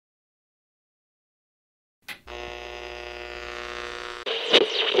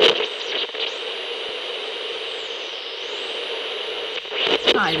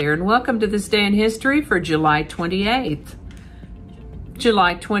Hi there, and welcome to this day in history for July 28th.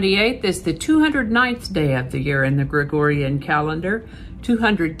 July 28th is the 209th day of the year in the Gregorian calendar,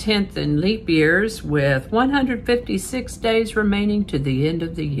 210th in leap years, with 156 days remaining to the end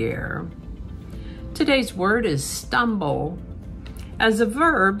of the year. Today's word is stumble. As a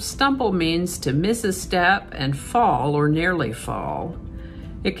verb, stumble means to miss a step and fall or nearly fall.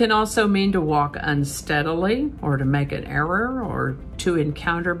 It can also mean to walk unsteadily, or to make an error, or to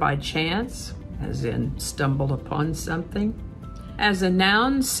encounter by chance, as in stumble upon something. As a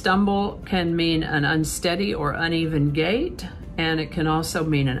noun, stumble can mean an unsteady or uneven gait, and it can also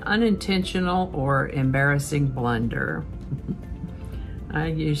mean an unintentional or embarrassing blunder. I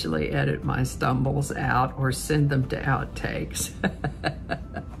usually edit my stumbles out or send them to outtakes.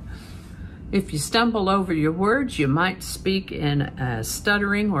 If you stumble over your words, you might speak in a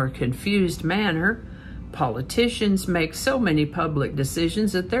stuttering or confused manner. Politicians make so many public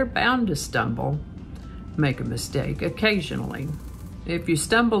decisions that they're bound to stumble, make a mistake occasionally. If you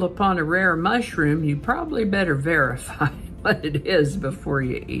stumble upon a rare mushroom, you probably better verify what it is before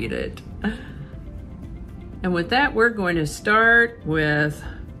you eat it. And with that, we're going to start with,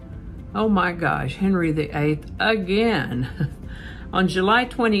 oh my gosh, Henry VIII again. On July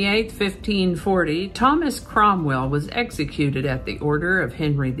 28, 1540, Thomas Cromwell was executed at the order of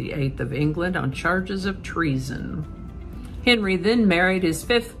Henry VIII of England on charges of treason. Henry then married his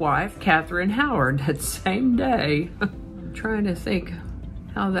fifth wife, Catherine Howard, that same day. I'm trying to think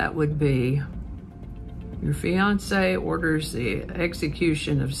how that would be. Your fiance orders the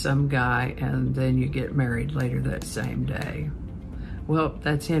execution of some guy and then you get married later that same day. Well,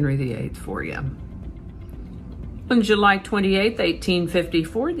 that's Henry VIII for you. On July 28,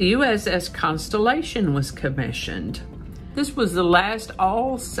 1854, the USS Constellation was commissioned. This was the last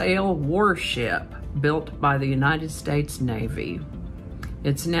all-sail warship built by the United States Navy.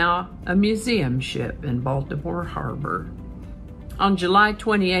 It's now a museum ship in Baltimore Harbor. On July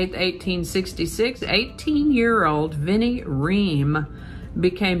 28, 1866, 18-year-old Vinnie Ream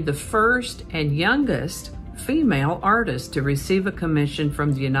became the first and youngest female artist to receive a commission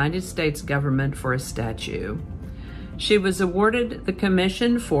from the United States government for a statue. She was awarded the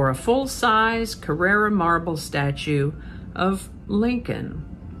commission for a full-size Carrara marble statue of Lincoln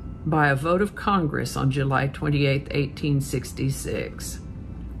by a vote of Congress on July 28, 1866,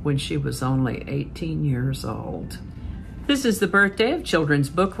 when she was only 18 years old. This is the birthday of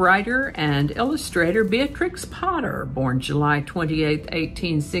children's book writer and illustrator Beatrix Potter, born July 28,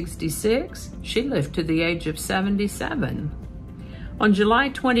 1866. She lived to the age of 77. On July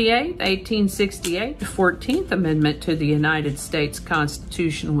 28, 1868, the 14th Amendment to the United States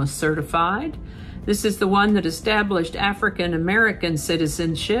Constitution was certified. This is the one that established African American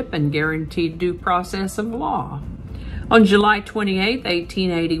citizenship and guaranteed due process of law. On July 28,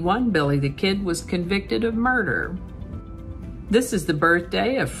 1881, Billy the Kid was convicted of murder. This is the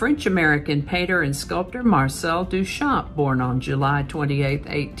birthday of French-American painter and sculptor Marcel Duchamp, born on July 28,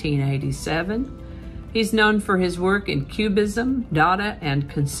 1887. He's known for his work in Cubism, Dada, and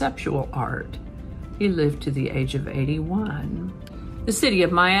conceptual art. He lived to the age of 81. The city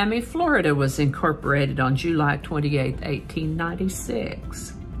of Miami, Florida was incorporated on July 28,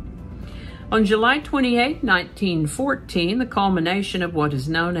 1896. On July 28, 1914, the culmination of what is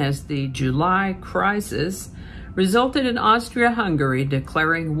known as the July Crisis resulted in Austria-Hungary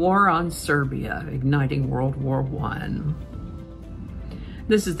declaring war on Serbia, igniting World War I.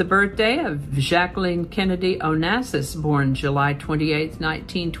 This is the birthday of Jacqueline Kennedy Onassis, born July 28,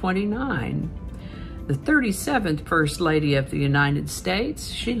 1929. The 37th First Lady of the United States.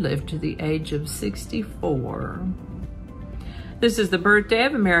 She lived to the age of 64. This is the birthday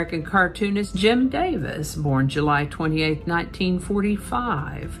of American cartoonist Jim Davis, born July 28,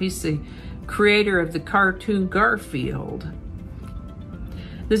 1945. He's the creator of the cartoon Garfield.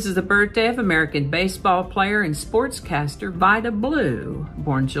 This is the birthday of American baseball player and sportscaster Vida Blue,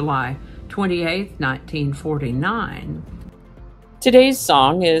 born July 28, 1949. Today's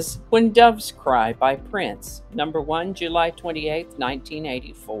song is When Doves Cry by Prince, number 1, July 28,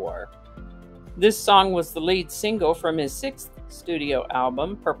 1984. This song was the lead single from his 6th studio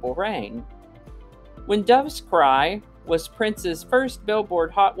album, Purple Rain. When Doves Cry was Prince's first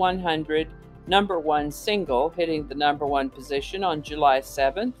Billboard Hot 100 number 1 single, hitting the number 1 position on July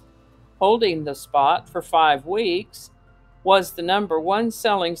 7th, holding the spot for 5 weeks, was the number 1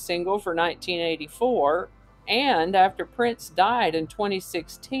 selling single for 1984, and after Prince died in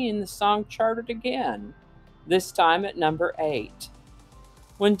 2016, the song charted again, this time at number 8.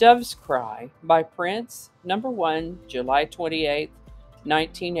 When Doves Cry by Prince, number 1, July 28,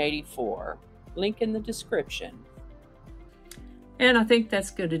 1984. Link in the description. And I think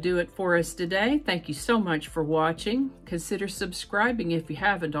that's going to do it for us today. Thank you so much for watching. Consider subscribing if you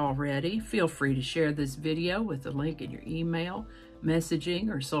haven't already. Feel free to share this video with a link in your email,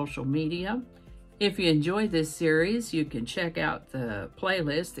 messaging, or social media. If you enjoy this series, you can check out the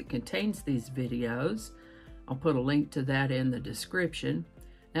playlist that contains these videos. I'll put a link to that in the description.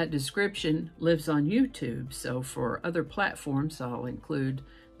 That description lives on YouTube, so for other platforms, I'll include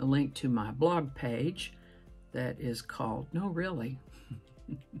the link to my blog page that is called No Really.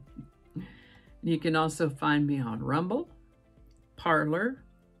 You can also find me on Rumble, Parler,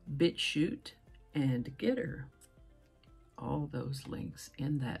 BitChute, and Getter. All those links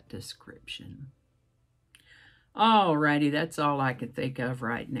in that description. Alrighty, that's all I can think of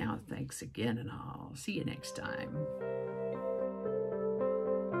right now. Thanks again, and I'll see you next time.